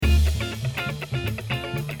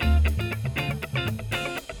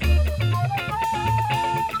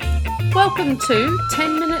Welcome to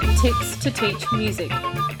 10-Minute Tips to Teach Music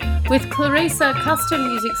with Clarissa Custom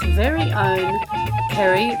Music's very own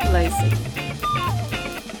Kerry Lacey.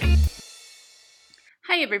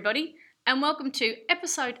 Hey everybody, and welcome to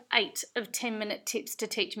episode 8 of 10-Minute Tips to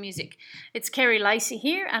Teach Music. It's Kerry Lacey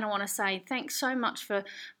here, and I want to say thanks so much for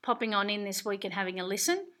popping on in this week and having a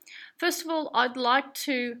listen. First of all, I'd like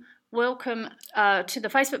to welcome to the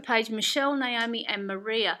Facebook page Michelle, Naomi and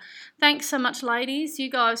Maria. Thanks so much, ladies. You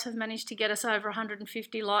guys have managed to get us over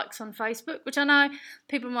 150 likes on Facebook, which I know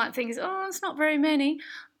people might think is, it's not very many,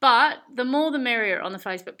 but the more the merrier on the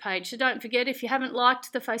Facebook page. So don't forget, if you haven't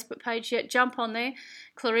liked the Facebook page yet, jump on there,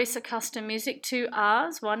 Clarissa Custom Music, 2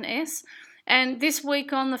 R's, 1 S. And this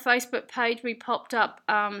week on the Facebook page, we popped up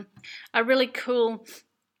a really cool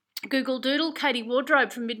Google Doodle, Katie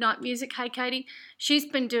Wardrobe from Midnight Music. Hey Katie, she's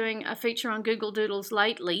been doing a feature on Google Doodles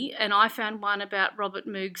lately, and I found one about Robert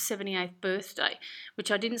Moog's 78th birthday,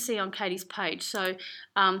 which I didn't see on Katie's page. So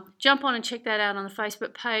jump on and check that out on the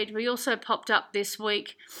Facebook page. We also popped up this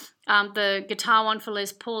week the guitar one for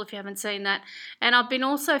Les Paul, if you haven't seen that. And I've been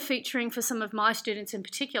also featuring for some of my students in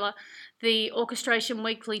particular, the Orchestration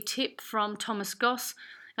Weekly tip from Thomas Goss.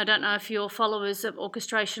 I don't know if you're followers of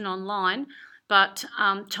Orchestration Online, but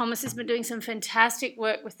Thomas has been doing some fantastic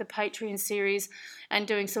work with the Patreon series and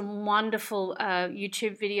doing some wonderful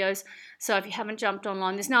YouTube videos. So if you haven't jumped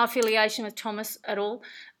online, there's no affiliation with Thomas at all.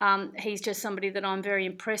 He's just somebody that I'm very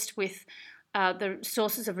impressed with the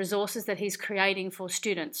sources of resources that he's creating for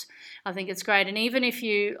students. I think it's great. And even if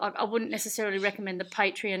I wouldn't necessarily recommend the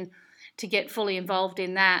Patreon to get fully involved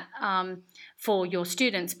in that for your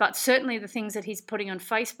students, but certainly the things that he's putting on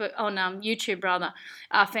YouTube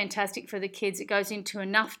are fantastic for the kids. It goes into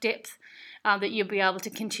enough depth that you'll be able to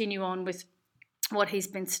continue on with what he's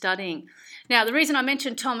been studying. Now, the reason I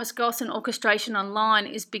mentioned Thomas Goss and Orchestration Online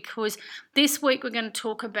is because this week we're going to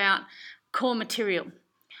talk about core material.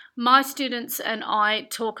 My students and I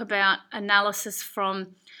talk about analysis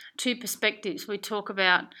from 2 perspectives. We talk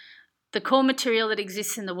about the core material that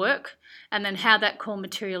exists in the work, and then how that core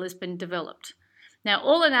material has been developed. Now,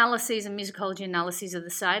 all analyses and musicology analyses are the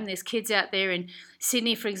same. There's kids out there in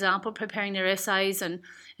Sydney, for example, preparing their essays and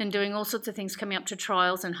doing all sorts of things, coming up to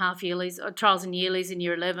trials and half-yearlies, or trials and yearlies in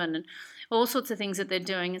year 11, and all sorts of things that they're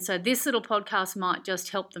doing. And so this little podcast might just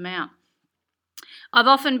help them out. I've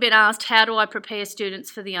often been asked, how do I prepare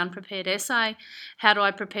students for the unprepared essay? How do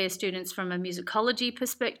I prepare students from a musicology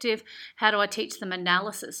perspective? How do I teach them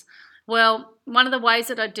analysis? Well, one of the ways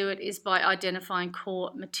that I do it is by identifying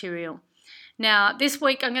core material. Now, this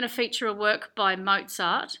week I'm going to feature a work by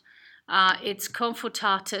Mozart. It's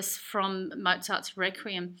Confutatus from Mozart's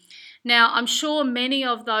Requiem. Now, I'm sure many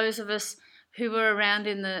of those of us who were around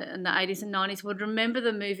in the 80s and 90s would remember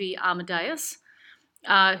the movie Amadeus, who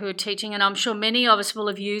are teaching, and I'm sure many of us will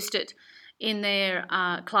have used it in their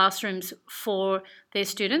classrooms for their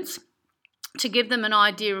students, to give them an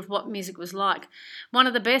idea of what music was like. One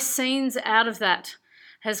of the best scenes out of that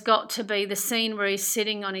has got to be the scene where he's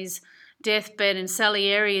sitting on his deathbed and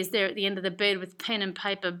Salieri is there at the end of the bed with pen and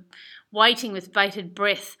paper, waiting with bated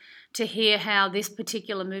breath to hear how this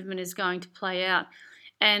particular movement is going to play out.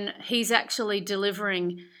 And he's actually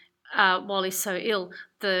delivering, while he's so ill,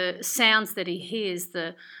 the sounds that he hears,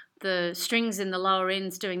 the strings in the lower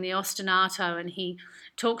ends doing the ostinato, and he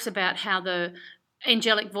talks about how the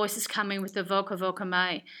angelic voices come in with the voca voca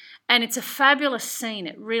me. And it's a fabulous scene,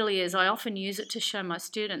 it really is. I often use it to show my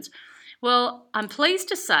students. Well, I'm pleased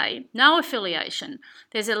to say, no affiliation.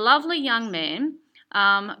 There's a lovely young man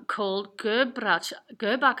called Gerbach,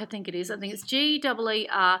 I think it is. I think it's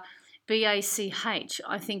Gerbach,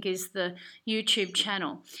 I think is the YouTube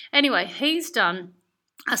channel. Anyway, he's done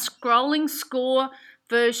a scrolling score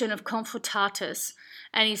version of Confutatus,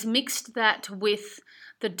 and he's mixed that with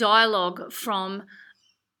the dialogue from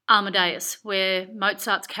Amadeus, where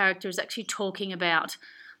Mozart's character is actually talking about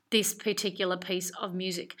this particular piece of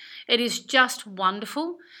music. It is just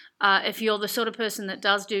wonderful. If you're the sort of person that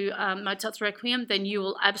does do Mozart's Requiem, then you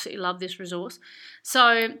will absolutely love this resource.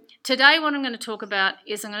 So today what I'm going to talk about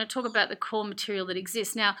is the core material that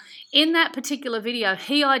exists. Now, in that particular video,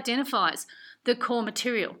 he identifies the core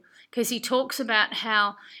material because he talks about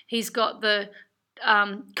how he's got the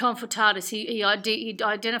Confutatus. He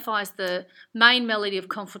identifies the main melody of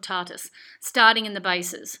Confutatus, starting in the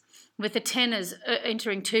basses, with the tenors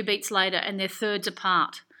entering 2 beats later and they're thirds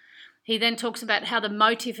apart. He then talks about how the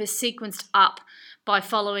motif is sequenced up by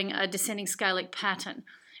following a descending scalic pattern,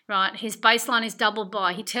 right? His bass line is doubled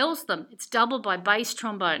by, he tells them it's doubled by bass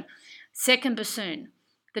trombone, second bassoon.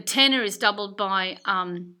 The tenor is doubled by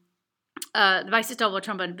the bass is doubled by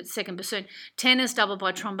trombone, but second bassoon. Tenor is doubled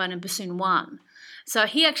by trombone and bassoon 1. So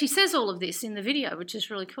he actually says all of this in the video, which is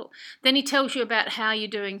really cool. Then he tells you about how you're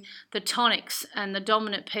doing the tonics and the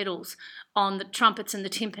dominant pedals on the trumpets and the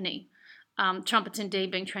timpani. Trumpets in D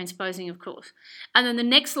being transposing, of course. And then the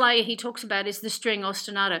next layer he talks about is the string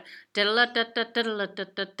ostinato,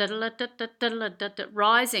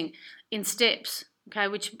 rising in steps, okay,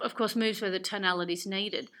 which of course moves where the tonality is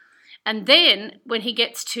needed. And then when he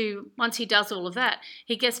gets to, once he does all of that,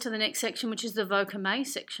 he gets to the next section, which is the vocame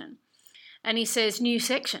section. And he says, new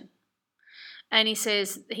section. And he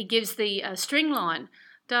says, he gives the string line.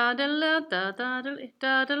 Da da la da da da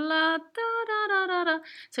da da la da da da da.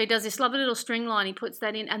 So he does this lovely little string line, he puts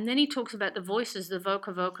that in, and then he talks about the voices, the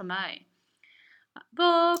voca voca me.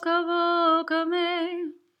 Voca voca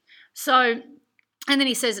me. So, and then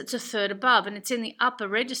he says it's a third above, and it's in the upper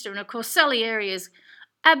register. And of course, Salieri is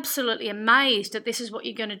absolutely amazed that this is what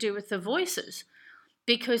you're going to do with the voices,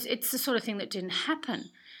 because it's the sort of thing that didn't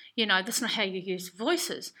happen. You know, that's not how you use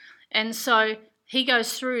voices. And so he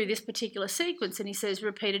goes through this particular sequence and he says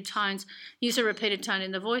repeated tones, use a repeated tone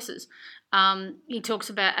in the voices. He talks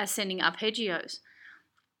about ascending arpeggios.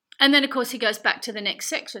 And then, of course, he goes back to the next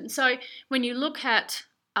section. So when you look at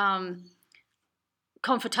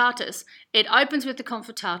confortatus, it opens with the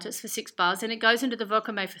confortatus for 6 bars, and it goes into the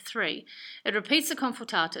vocame for 3. It repeats the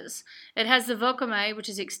confortatus. It has the vocame, which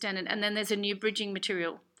is extended, and then there's a new bridging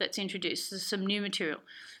material that's introduced. There's some new material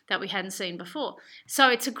that we hadn't seen before. So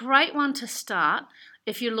it's a great one to start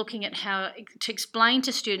if you're looking at how to explain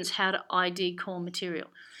to students how to ID core material,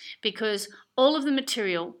 because all of the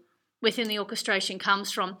material within the orchestration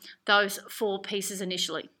comes from those 4 pieces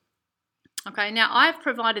initially. Okay, now I've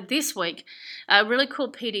provided this week a really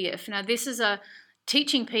cool PDF. Now this is a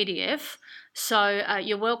teaching PDF, so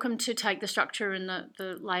you're welcome to take the structure and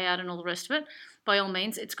the layout and all the rest of it. By all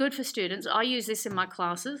means, it's good for students. I use this in my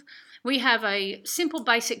classes. We have a simple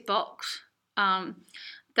basic box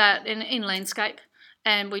that in landscape,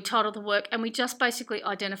 and we title the work, and we just basically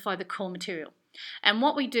identify the core material. And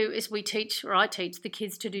what we do is we teach, or I teach, the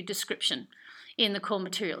kids to do description in the core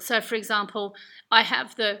material. So, for example, I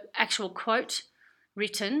have the actual quote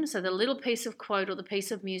written, so the little piece of quote or the piece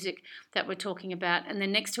of music that we're talking about, and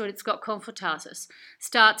then next to it it's got confortatus.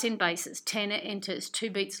 Starts in basses, tenor enters, 2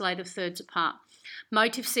 beats later, thirds apart.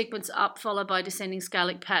 Motive sequence up, followed by descending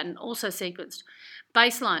scalic pattern, also sequenced.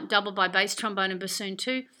 Bass line, doubled by bass, trombone and bassoon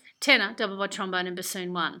 2. Tenor, doubled by trombone and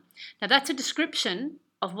bassoon 1. Now that's a description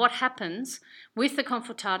of what happens with the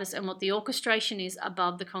confortatus and what the orchestration is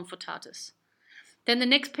above the confortatus. Then the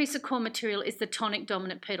next piece of core material is the tonic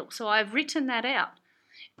dominant pedal. So I've written that out,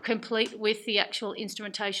 complete with the actual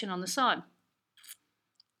instrumentation on the side.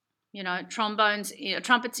 You know, trombones,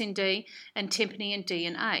 trumpets in D, and timpani in D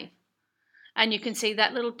and A. And you can see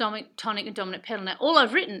that little tonic and dominant pedal. Now, all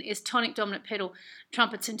I've written is tonic dominant pedal,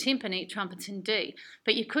 trumpets and timpani, trumpets in D.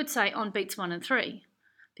 But you could say on beats 1 and 3,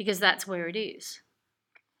 because that's where it is.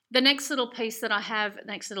 The next little piece that I have,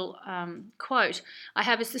 next little quote I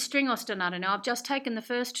have is the string ostinato. Now, I've just taken the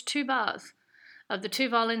first 2 bars of the 2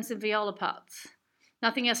 violins and viola parts.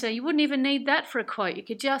 Nothing else. Now, you wouldn't even need that for a quote. You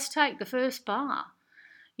could just take the first bar,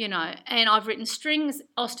 you know. And I've written strings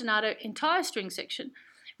ostinato, entire string section.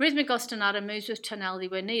 Rhythmic ostinato moves with tonality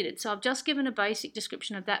where needed. So I've just given a basic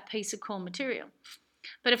description of that piece of core material.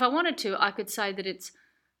 But if I wanted to, I could say that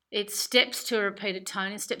it steps to a repeated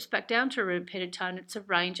tone and steps back down to a repeated tone. It's a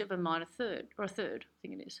range of a minor third, or a third, I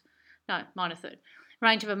think it is. No, minor third.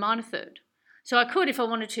 Range of a minor third. So I could, if I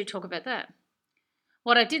wanted to, talk about that.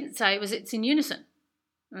 What I didn't say was it's in unison.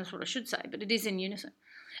 That's what I should say, but it is in unison.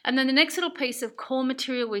 And then the next little piece of core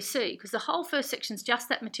material we see, because the whole first section is just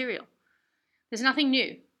that material. There's nothing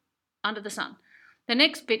new under the sun. The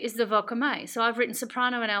next bit is the vocame. So I've written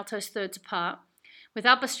soprano and altos thirds apart, with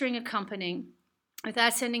upper string accompanying, with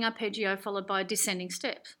ascending arpeggio followed by descending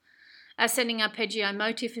steps. Ascending arpeggio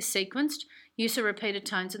motif is sequenced, use of repeated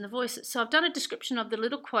tones in the voices. So I've done a description of the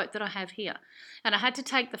little quote that I have here, and I had to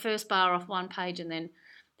take the first bar off one page and then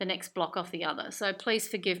the next block off the other. So please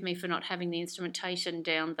forgive me for not having the instrumentation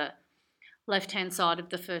down the left-hand side of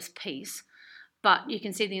the first piece, but you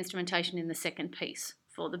can see the instrumentation in the second piece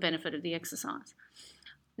for the benefit of the exercise.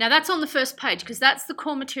 Now that's on the first page because that's the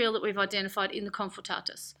core material that we've identified in the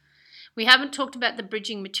confortatus. We haven't talked about the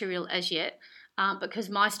bridging material as yet because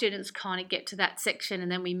my students kind of get to that section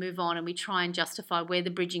and then we move on and we try and justify where the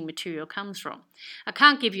bridging material comes from. I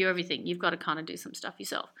can't give you everything. You've got to kind of do some stuff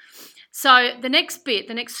yourself. So the next bit,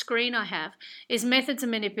 the next screen I have is methods of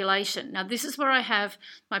manipulation. Now this is where I have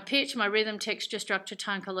my pitch, my rhythm, texture, structure,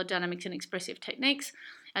 tone, color, dynamics and expressive techniques.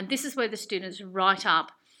 And this is where the students write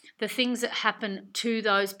up the things that happen to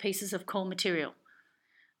those pieces of core material.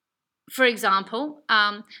 For example,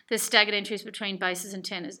 there's staggered entries between basses and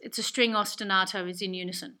tenors. It's a string ostinato is in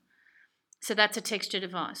unison. So that's a texture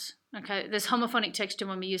device. Okay, there's homophonic texture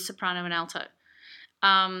when we use soprano and alto.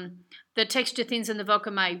 The texture thins in the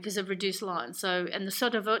voca me because of reduced lines. So, and the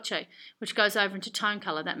sotto voce, which goes over into tone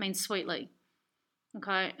colour, that means sweetly.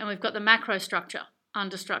 Okay, and we've got the macro structure,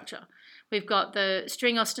 understructure. We've got the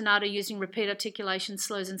string ostinato using repeat articulation,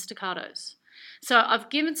 slows and staccatos. So I've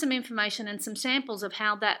given some information and some samples of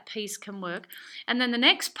how that piece can work. And then the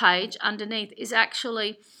next page underneath is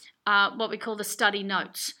actually what we call the study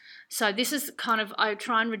notes. So this is kind of, I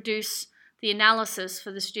try and reduce the analysis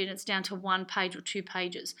for the students down to 1 page or 2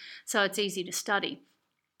 pages, so it's easy to study.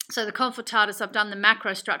 So the confortatus, I've done the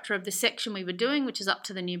macro structure of the section we were doing, which is up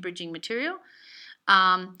to the new bridging material.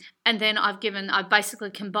 And then I've basically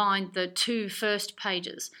combined the 2 first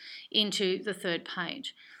pages into the 3rd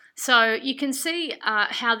page. So you can see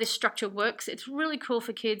how this structure works. It's really cool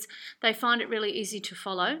for kids. They find it really easy to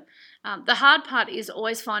follow. The hard part is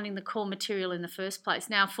always finding the core material in the first place.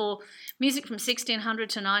 Now, for music from 1600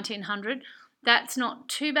 to 1900, that's not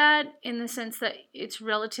too bad in the sense that it's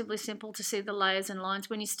relatively simple to see the layers and lines.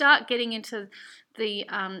 When you start getting into the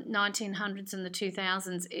 1900s and the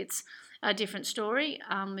 2000s, it's a different story.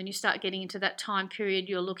 When you start getting into that time period,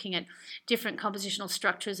 you're looking at different compositional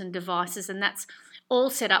structures and devices, and that's all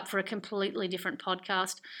set up for a completely different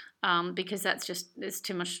podcast because there's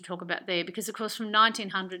too much to talk about there. Because, of course, from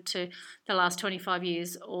 1900 to the last 25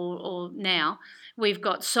 years or now, we've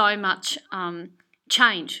got so much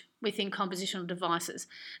change within compositional devices.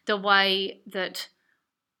 The way that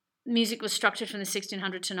music was structured from the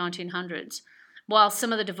 1600 to 1900s, while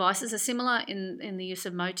some of the devices are similar in the use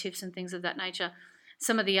of motifs and things of that nature,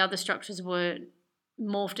 some of the other structures were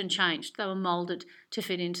morphed and changed. They were moulded to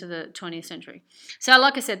fit into the 20th century. So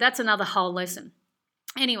like I said, that's another whole lesson.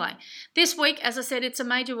 Anyway, this week, as I said, it's a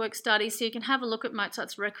major work study, so you can have a look at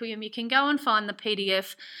Mozart's Requiem. You can go and find the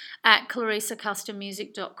PDF at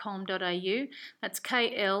clarissacustommusic.com.au. That's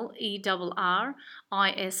KLERRISA,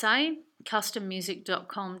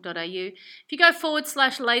 custommusic.com.au. If you go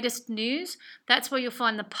 /latest news, that's where you'll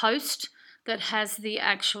find the post that has the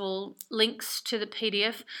actual links to the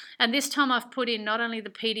PDF. And this time I've put in not only the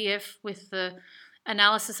PDF with the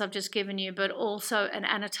analysis I've just given you, but also an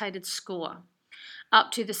annotated score up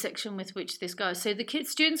to the section with which this goes. So the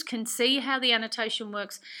students can see how the annotation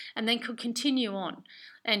works and then could continue on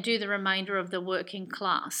and do the remainder of the work in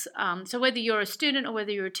class. So whether you're a student or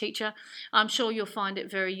whether you're a teacher, I'm sure you'll find it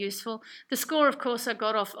very useful. The score, of course, I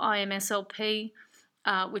got off IMSLP,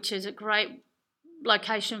 which is a great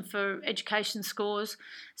location for education scores.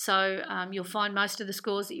 So you'll find most of the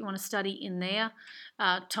scores that you want to study in there.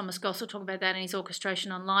 Thomas Goss will talk about that in his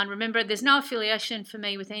Orchestration Online. Remember, there's no affiliation for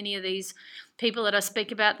me with any of these people that I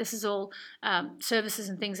speak about. This is all services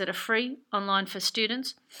and things that are free online for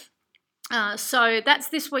students. So that's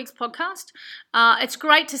this week's podcast. It's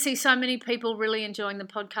great to see so many people really enjoying the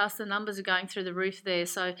podcast. The numbers are going through the roof there.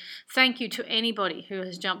 So thank you to anybody who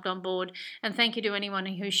has jumped on board, and thank you to anyone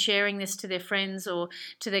who's sharing this to their friends or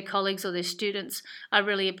to their colleagues or their students. I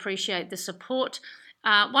really appreciate the support.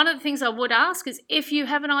 One of the things I would ask is if you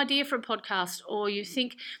have an idea for a podcast or you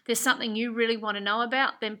think there's something you really want to know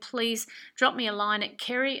about, then please drop me a line at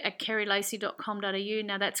kerry@kerrylacey.com.au.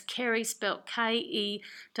 Now that's Kerry spelled KERRI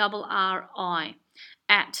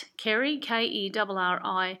at Kerry,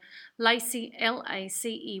 KERRI, Lacey,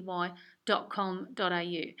 LACEY.com.au.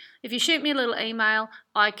 If you shoot me a little email,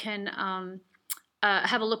 I can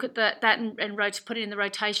have a look at that and put it in the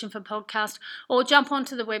rotation for podcast, or jump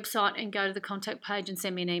onto the website and go to the contact page and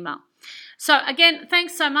send me an email. So again,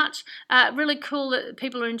 thanks so much. Really cool that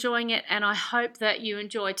people are enjoying it, and I hope that you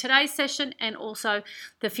enjoy today's session and also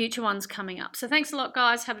the future ones coming up. So thanks a lot,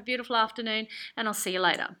 guys. Have a beautiful afternoon, and I'll see you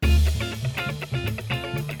later.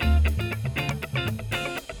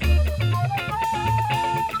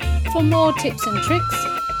 For more tips and tricks,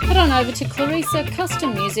 head on over to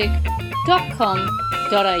clarissacustommusic.com.au.